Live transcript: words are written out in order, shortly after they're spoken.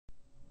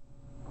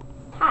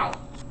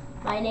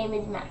My name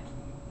is Max.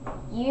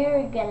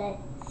 You're gonna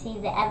see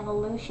the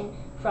evolution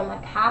from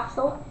a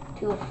capsule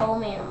to a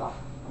foam animal.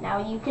 Now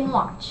you can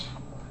watch.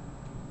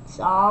 It's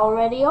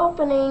already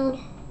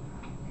opening.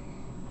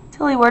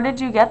 Tilly, where did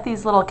you get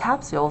these little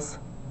capsules?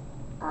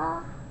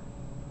 I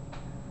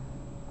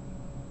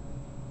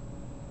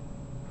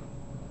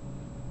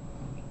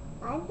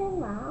don't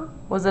know.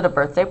 Was it a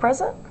birthday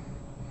present?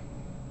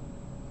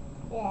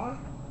 Yeah.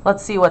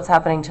 Let's see what's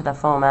happening to the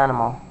foam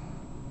animal.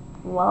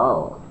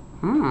 Whoa.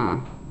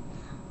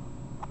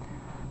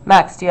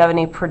 Max, do you have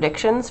any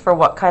predictions for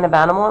what kind of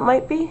animal it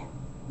might be?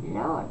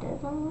 No, it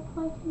doesn't look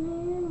like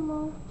an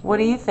animal. What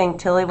do you think,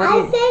 Tilly?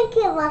 I think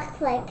it looks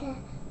like a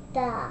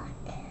duck.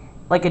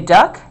 Like a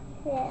duck?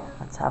 Yeah.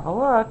 Let's have a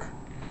look.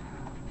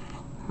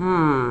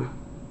 I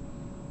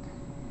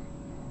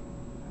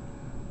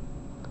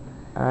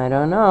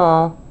don't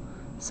know.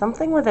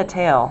 Something with a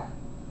tail.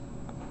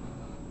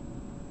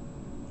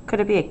 Could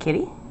it be a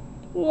kitty?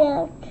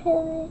 Yeah,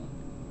 kitty.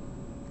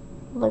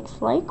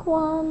 Looks like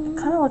one.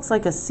 Kind of looks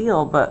like a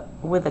seal, but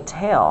with a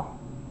tail.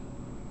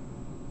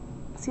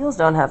 Seals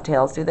don't have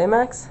tails, do they,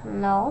 Max?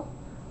 No.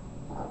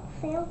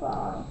 Seal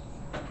balls.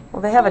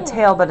 Well, they have a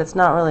tail, but it's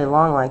not really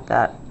long like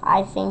that.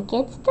 I think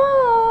it's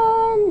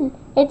done.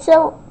 It's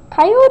a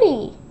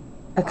coyote.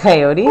 A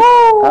coyote?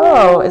 Oh.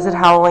 Oh, is it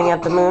howling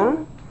at the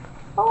moon?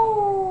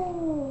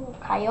 Oh,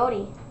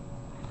 coyote.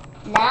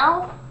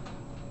 Now,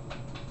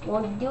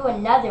 we'll do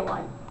another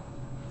one.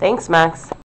 Thanks, Max.